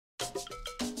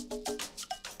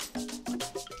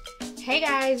Hey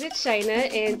guys, it's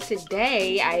Shaina, and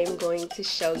today I am going to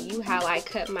show you how I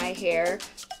cut my hair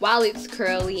while it's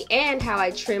curly and how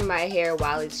I trim my hair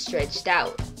while it's stretched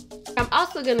out. I'm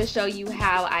also going to show you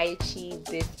how I achieve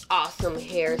this awesome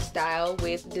hairstyle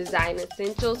with Design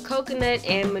Essentials Coconut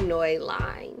and Monoi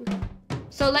line.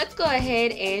 So let's go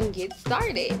ahead and get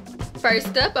started.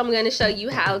 First up, I'm going to show you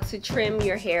how to trim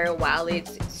your hair while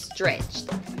it's stretched.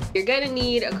 You're going to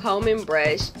need a comb and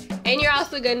brush, and you're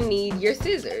also going to need your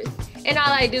scissors. And all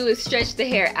I do is stretch the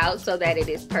hair out so that it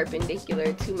is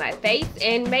perpendicular to my face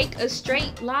and make a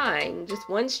straight line. Just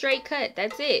one straight cut,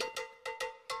 that's it.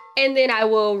 And then I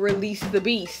will release the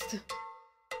beast.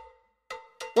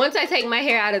 Once I take my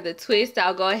hair out of the twist,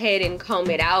 I'll go ahead and comb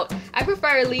it out. I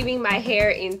prefer leaving my hair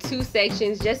in two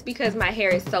sections just because my hair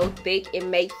is so thick, it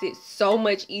makes it so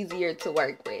much easier to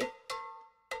work with.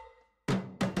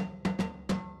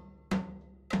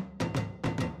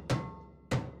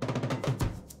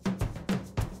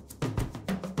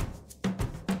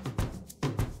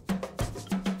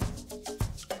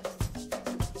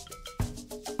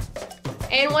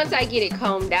 And once I get it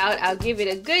combed out, I'll give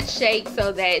it a good shake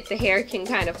so that the hair can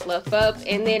kind of fluff up,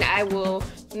 and then I will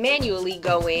manually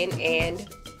go in and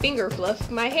finger fluff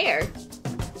my hair.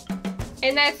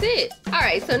 And that's it.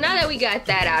 Alright, so now that we got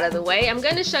that out of the way, I'm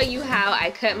going to show you how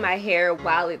I cut my hair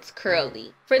while it's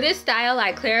curly. For this style,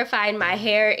 I clarified my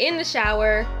hair in the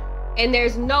shower, and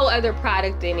there's no other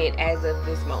product in it as of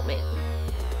this moment.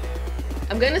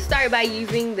 I'm going to start by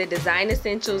using the Design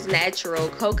Essentials Natural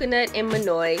Coconut and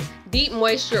Monoi Deep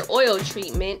Moisture Oil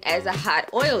Treatment as a hot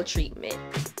oil treatment.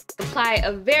 Apply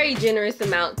a very generous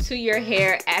amount to your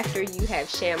hair after you have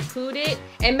shampooed it,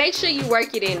 and make sure you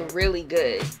work it in really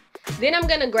good. Then I'm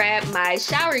going to grab my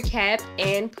shower cap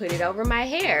and put it over my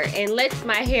hair and let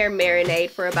my hair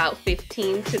marinate for about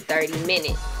 15 to 30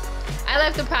 minutes. I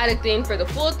left the product in for the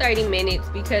full 30 minutes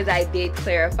because I did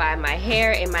clarify my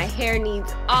hair, and my hair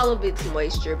needs all of its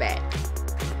moisture back.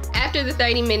 After the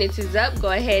 30 minutes is up, go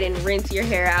ahead and rinse your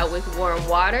hair out with warm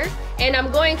water. And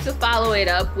I'm going to follow it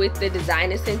up with the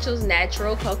Design Essentials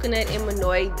Natural Coconut and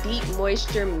Monoi Deep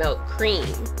Moisture Milk Cream.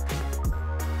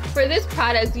 For this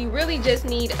product, you really just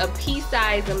need a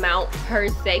pea-size amount per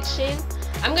section.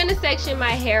 I'm going to section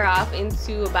my hair off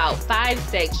into about 5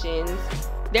 sections.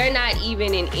 They're not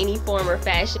even in any form or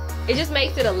fashion. It just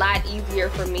makes it a lot easier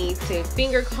for me to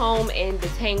finger comb and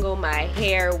detangle my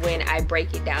hair when I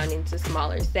break it down into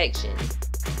smaller sections.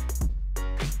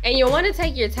 And you'll want to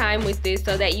take your time with this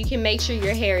so that you can make sure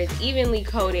your hair is evenly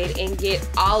coated and get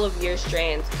all of your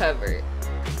strands covered.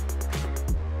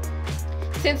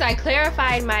 Since I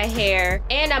clarified my hair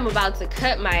and I'm about to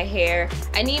cut my hair,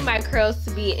 I need my curls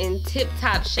to be in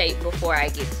tip-top shape before I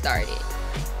get started.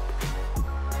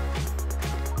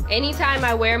 Anytime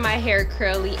I wear my hair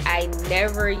curly, I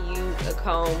never use a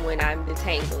comb when I'm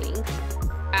detangling.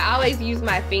 I always use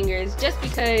my fingers just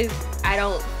because I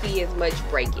don't see as much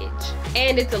breakage.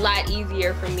 And it's a lot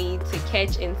easier for me to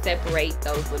catch and separate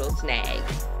those little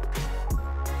snags.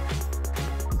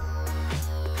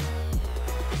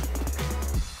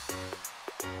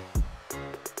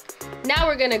 Now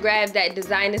we're going to grab that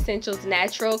Design Essentials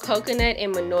Natural Coconut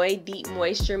and Monoi Deep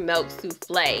Moisture Milk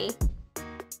Souffle.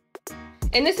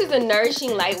 And this is a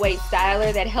nourishing lightweight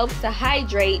styler that helps to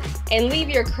hydrate and leave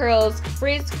your curls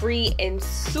frizz-free and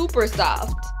super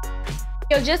soft.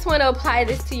 You'll just want to apply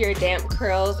this to your damp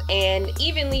curls and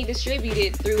evenly distribute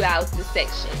it throughout the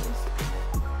sections.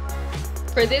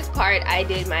 For this part, I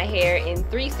did my hair in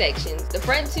 3 sections, the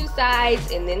front 2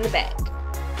 sides and then the back.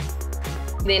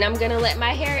 Then I'm going to let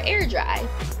my hair air dry.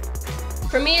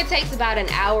 For me, it takes about an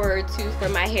hour or 2 for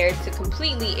my hair to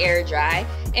completely air dry,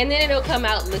 and then it'll come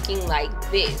out looking like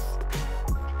this.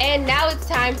 And now it's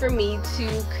time for me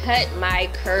to cut my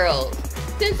curls.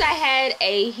 Since I had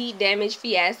a heat damage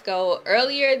fiasco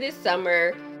earlier this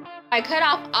summer, I cut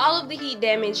off all of the heat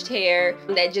damaged hair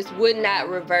that just would not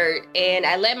revert, and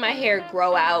I let my hair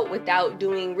grow out without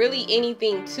doing really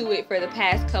anything to it for the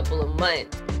past couple of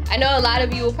months. I know a lot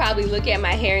of you will probably look at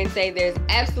my hair and say there's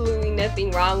absolutely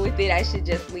nothing wrong with it, I should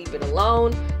just leave it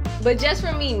alone. But just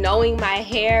from me knowing my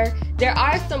hair, there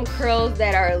are some curls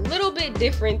that are a little bit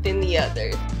different than the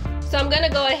others. So I'm gonna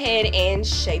go ahead and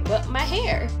shape up my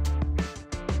hair.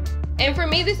 And for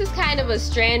me, this is kind of a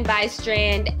strand by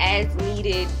strand as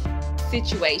needed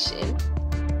situation.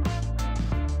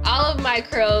 All of my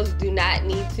curls do not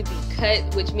need to be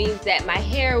cut, which means that my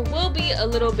hair will be a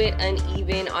little bit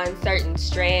uneven on certain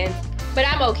strands, but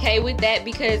I'm okay with that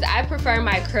because I prefer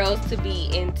my curls to be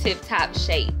in tip-top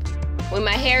shape. When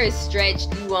my hair is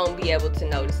stretched, you won't be able to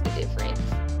notice the difference.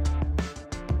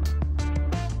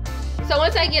 So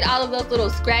once I get all of those little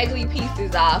scraggly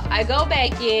pieces off, I go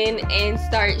back in and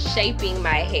start shaping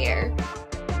my hair.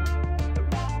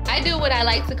 I do what I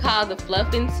like to call the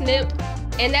fluff and snip,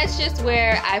 and that's just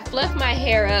where I fluff my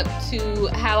hair up to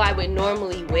how I would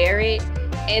normally wear it,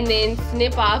 and then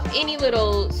snip off any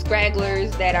little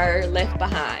scragglers that are left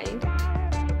behind.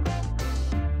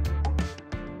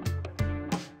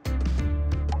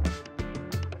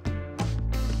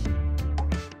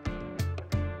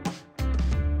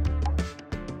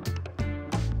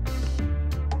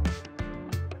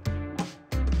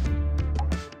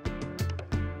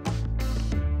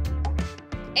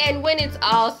 And when it's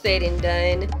all said and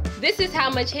done, this is how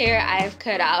much hair I've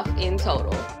cut off in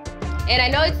total. And I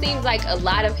know it seems like a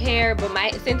lot of hair, but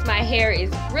since my hair is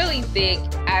really thick,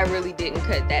 I really didn't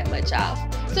cut that much off.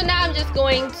 So now I'm just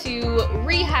going to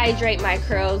rehydrate my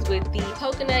curls with the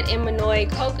Coconut and Monoi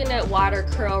Coconut Water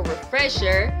Curl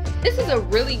Refresher. This is a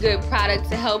really good product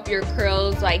to help your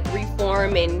curls like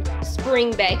reform and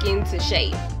spring back into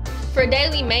shape. For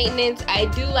daily maintenance, I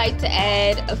do like to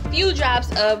add a few drops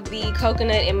of the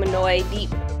Coconut and Monoi Deep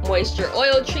Moisture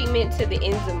Oil Treatment to the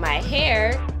ends of my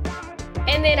hair.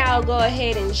 And then I'll go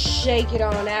ahead and shake it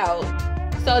on out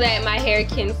so that my hair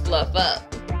can fluff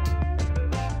up.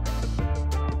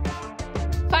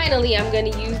 Finally, I'm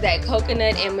going to use that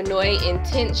Coconut and Monoi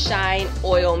Intense Shine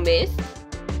Oil Mist.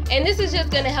 And this is just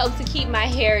going to help to keep my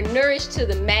hair nourished to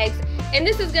the max. And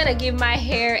this is going to give my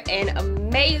hair an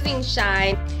amazing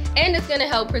shine. And it's going to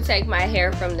help protect my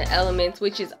hair from the elements,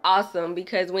 which is awesome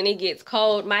because when it gets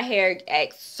cold, my hair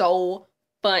acts so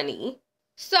funny.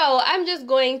 So I'm just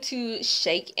going to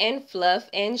shake and fluff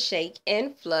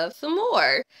some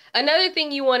more. Another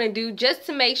thing you want to do just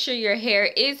to make sure your hair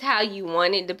is how you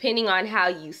want it, depending on how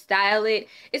you style it,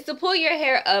 is to pull your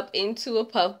hair up into a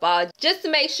puff ball just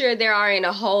to make sure there aren't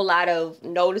a whole lot of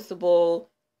noticeable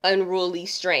unruly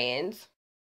strands.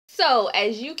 So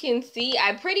as you can see,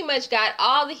 I pretty much got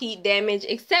all the heat damage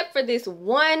except for this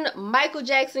one Michael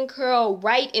Jackson curl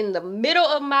right in the middle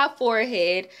of my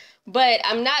forehead. But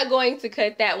I'm not going to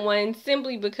cut that one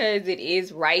simply because it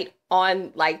is right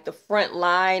on like the front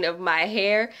line of my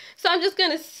hair. So I'm just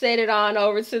going to set it on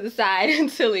over to the side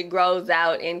until it grows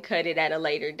out and cut it at a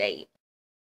later date.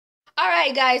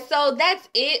 Alright guys, so that's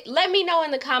it. Let me know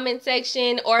in the comment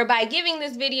section or by giving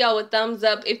this video a thumbs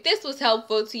up if this was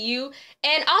helpful to you.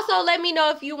 And also let me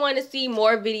know if you want to see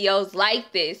more videos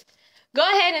like this. Go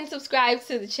ahead and subscribe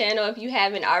to the channel if you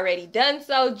haven't already done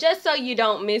so, just so you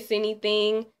don't miss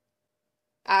anything.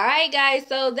 Alright guys,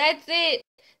 so that's it.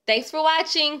 Thanks for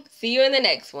watching. See you in the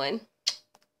next one.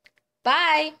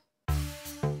 Bye.